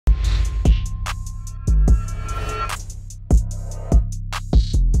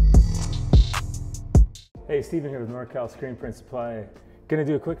Hey, Steven here with NorCal Screen Print Supply. Gonna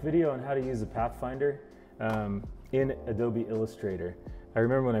do a quick video on how to use the Pathfinder in Adobe Illustrator. I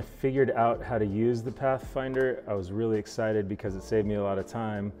remember when I figured out how to use the Pathfinder, I was really excited because it saved me a lot of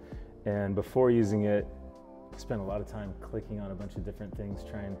time. And before using it, I spent a lot of time clicking on a bunch of different things,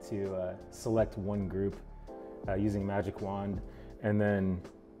 trying to select one group using Magic Wand, and then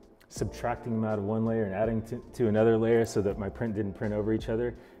subtracting them out of one layer and adding to another layer so that my print didn't print over each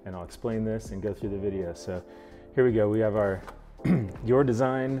other. And I'll explain this and go through the video. So here we go. We have our Your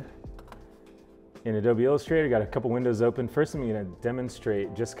Design in Adobe Illustrator. Got a couple windows open. First, I'm going to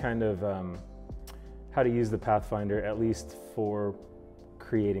demonstrate just kind of how to use the Pathfinder, at least for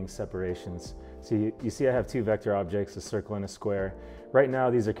creating separations. So you see I have two vector objects, a circle and a square. Right now,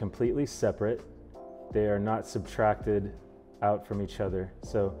 these are completely separate. They are not subtracted out from each other.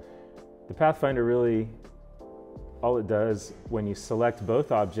 So the Pathfinder really, all it does when you select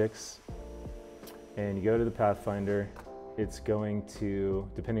both objects and you go to the Pathfinder, it's going to,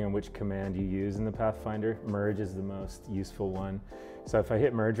 depending on which command you use in the Pathfinder, merge is the most useful one. So if I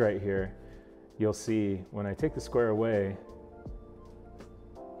hit merge right here, you'll see when I take the square away,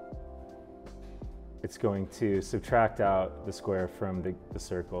 it's going to subtract out the square from the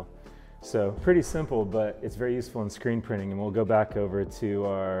circle. So pretty simple, but it's very useful in screen printing, and we'll go back over to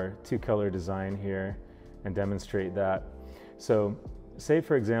our two-color design here and demonstrate that. So say,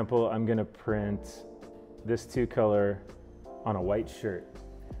 for example, I'm going to print this two-color on a white shirt.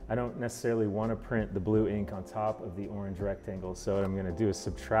 I don't necessarily want to print the blue ink on top of the orange rectangle, so what I'm going to do is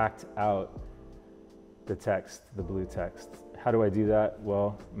subtract out the text, the blue text. How do I do that?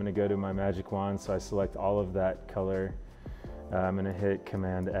 Well, I'm going to go to my Magic Wand, so I select all of that color. I'm going to hit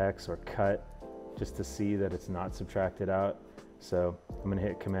Command X or cut just to see that it's not subtracted out. So I'm going to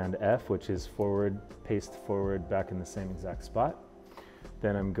hit Command F, which is forward, paste forward back in the same exact spot.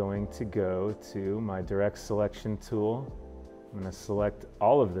 Then I'm going to go to my direct selection tool. I'm going to select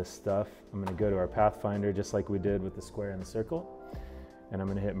all of this stuff. I'm going to go to our Pathfinder just like we did with the square and the circle. And I'm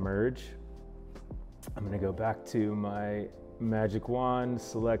going to hit merge. I'm going to go back to my Magic Wand,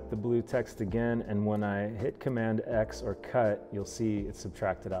 select the blue text again, and when I hit Command X or cut, you'll see it's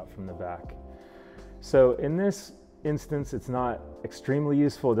subtracted out from the back. So in this instance, it's not extremely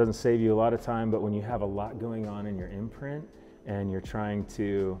useful. It doesn't save you a lot of time, but when you have a lot going on in your imprint and you're trying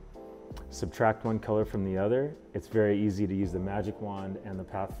to subtract one color from the other, it's very easy to use the Magic Wand and the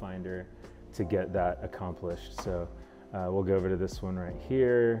Pathfinder to get that accomplished. So we'll go over to this one right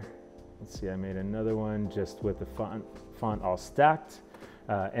here. Let's see, I made another one just with the font all stacked.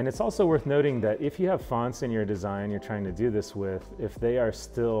 And it's also worth noting that if you have fonts in your design you're trying to do this with, if they are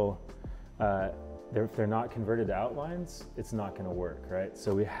still, if they're not converted to outlines, it's not going to work, right?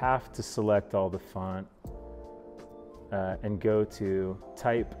 So we have to select all the font and go to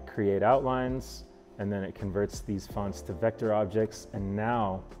Type, Create Outlines, and then it converts these fonts to vector objects, and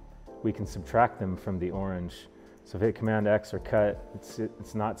now we can subtract them from the orange. So if I hit Command X or cut,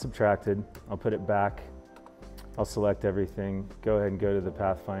 it's not subtracted. I'll put it back. I'll select everything, go ahead and go to the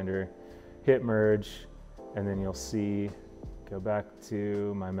Pathfinder, hit merge, and then you'll see, go back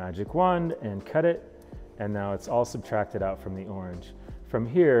to my Magic Wand and cut it, and now it's all subtracted out from the orange. From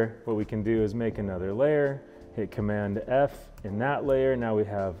here, what we can do is make another layer, hit Command F in that layer. Now we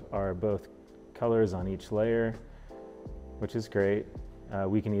have our both colors on each layer, which is great.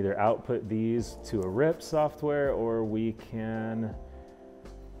 We can either output these to a RIP software, or we can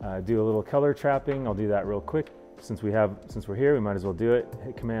do a little color trapping. I'll do that real quick. Since we're here, we might as well do it.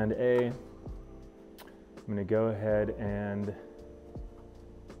 Hit Command A. I'm going to go ahead and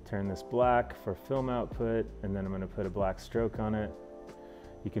turn this black for film output, and then I'm going to put a black stroke on it.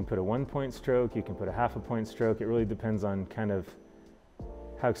 You can put a 1-point stroke, you can put a 1/2 point stroke. It really depends on kind of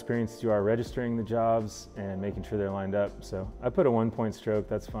how experienced you are registering the jobs and making sure they're lined up. So I put a 1-point stroke,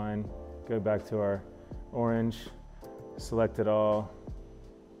 that's fine. Go back to our orange, select it all,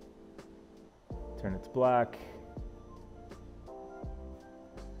 turn it to black.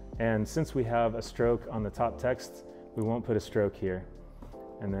 And since we have a stroke on the top text, we won't put a stroke here.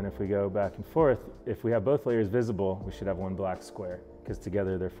 And then if we go back and forth, if we have both layers visible, we should have one black square, because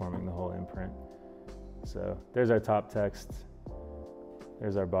together they're forming the whole imprint. So there's our top text.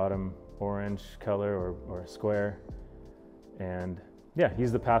 There's our bottom orange color or square. And yeah,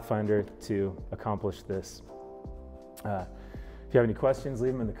 use the Pathfinder to accomplish this. If you have any questions,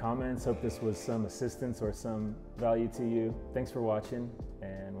 leave them in the comments. Hope this was some assistance or some value to you. Thanks for watching,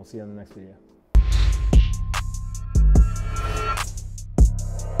 and we'll see you on the next video.